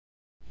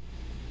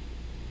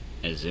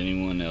Has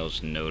anyone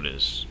else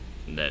noticed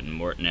that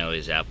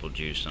Martinelli's apple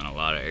juice in a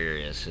lot of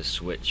areas has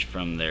switched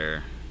from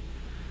their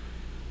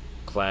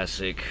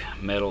classic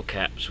metal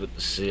caps with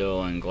the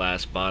seal and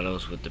glass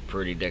bottles with the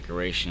pretty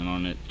decoration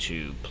on it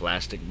to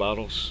plastic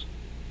bottles?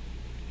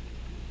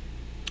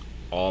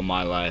 All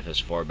my life, as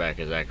far back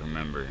as I can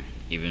remember,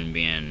 even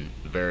being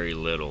very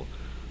little,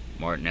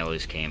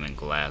 Martinelli's came in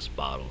glass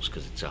bottles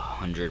because it's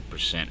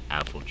 100%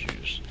 apple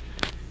juice.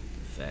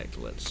 In fact,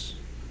 let's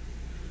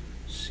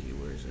see,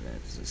 where is it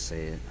at? Does it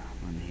say it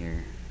on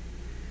here?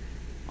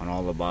 On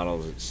all the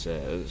bottles it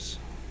says,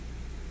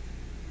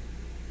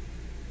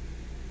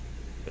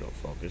 if it'll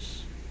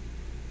focus,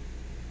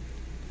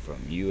 from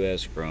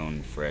US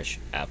grown fresh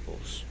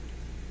apples.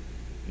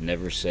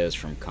 Never says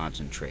from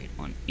concentrate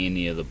on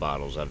any of the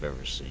bottles I've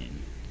ever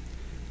seen.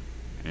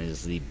 And it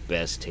is the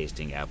best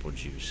tasting apple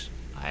juice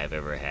I have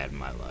ever had in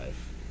my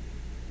life.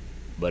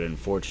 But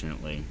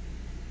unfortunately,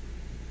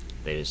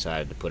 they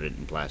decided to put it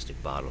in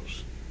plastic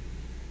bottles.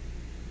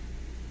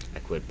 I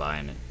quit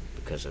buying it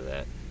because of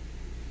that.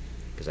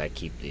 Because I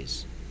keep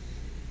these.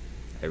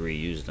 I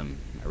reuse them,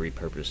 I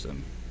repurpose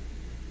them,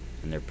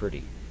 and they're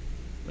pretty.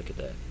 Look at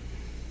that.